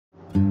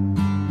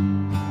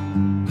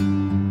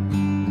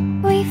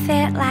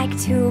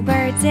two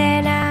birds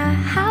in a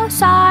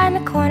house on the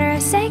corner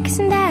of 6th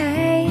and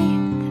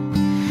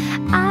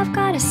 8th. I've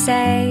gotta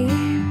say,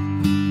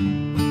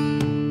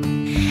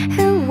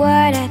 who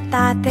would have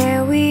thought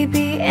that we'd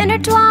be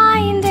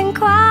intertwined and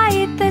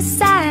quite the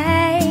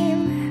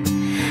same?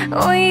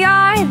 We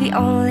are the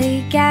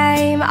only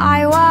game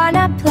I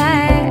wanna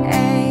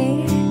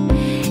play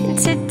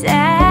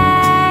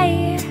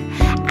today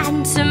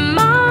and tomorrow.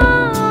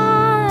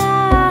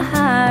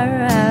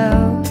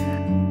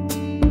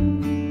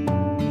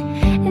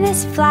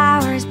 This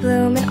flower's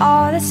blooming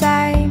all the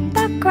same.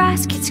 The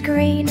grass gets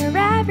greener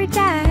every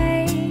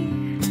day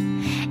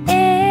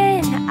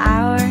in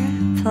our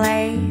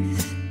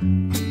place.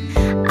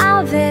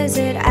 I'll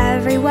visit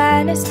every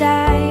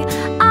Wednesday,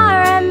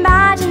 our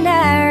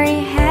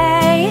imaginary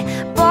hey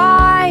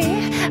boy.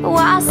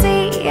 We'll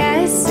see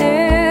you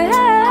soon.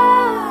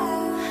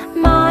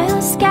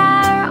 Miles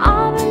scatter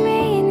all but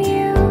me and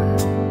you.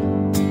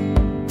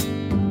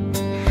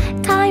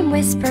 Time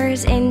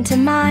whispers into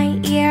my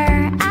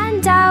ear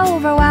and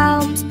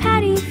overwhelms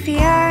petty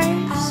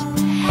fears.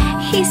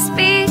 He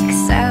speaks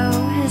so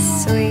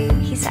sweet,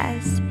 he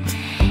says,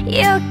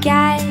 you'll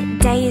get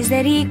days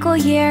that equal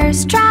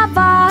years.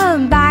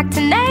 Travel back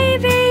to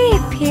Navy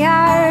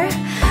Pier,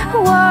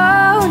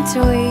 won't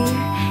we,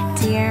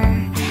 dear?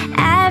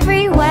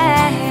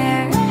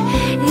 Everywhere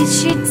that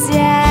you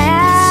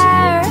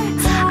dare,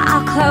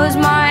 I'll close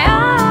my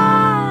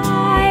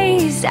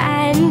eyes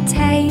and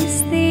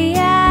taste the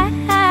air.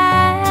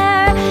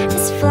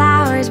 This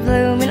flower's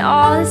blooming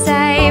all the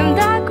same.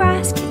 The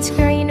grass gets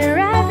greener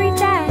every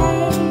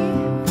day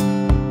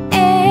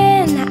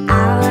in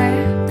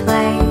our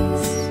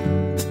place.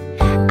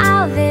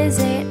 I'll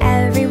visit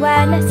every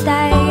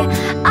Wednesday,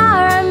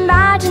 our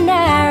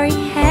imaginary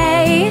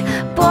hey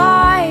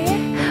boy.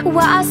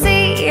 Well, I'll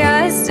see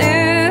you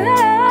soon.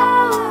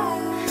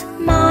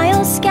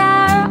 Miles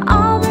scatter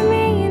all but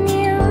me and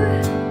you.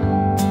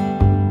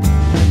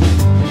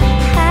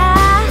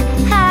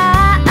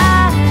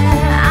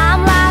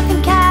 I'm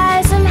laughing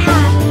 'cause I'm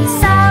happy.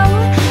 So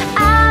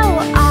how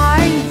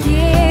are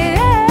you?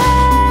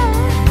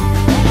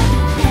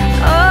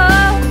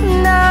 Oh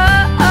no,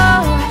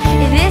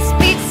 this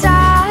beats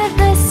up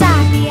the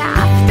sappy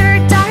after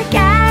dark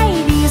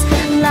 80s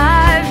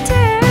love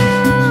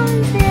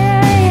tunes.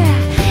 Yeah.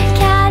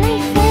 Can I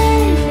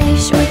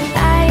finish with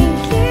thank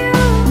you?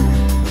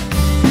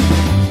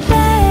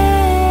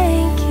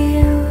 Thank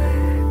you.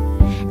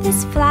 This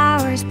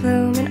flower's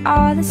blooming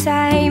all the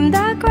same.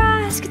 The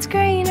grass gets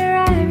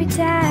greener every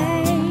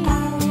day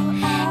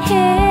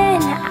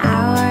in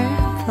our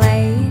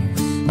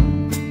place.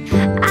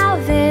 I'll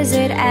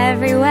visit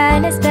every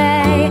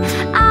Wednesday,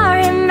 our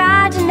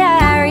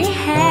imaginary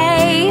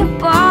hey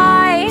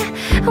boy.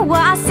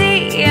 Well, I'll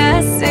see you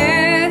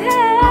soon.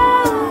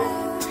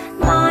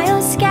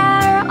 Miles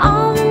scatter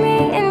all of me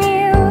and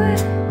you.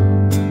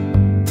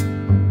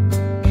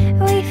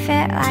 We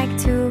fit like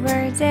two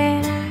birds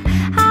in a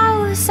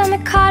house on the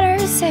corner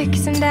of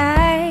 6th and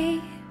 8th.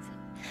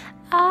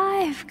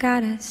 I've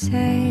gotta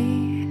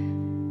say,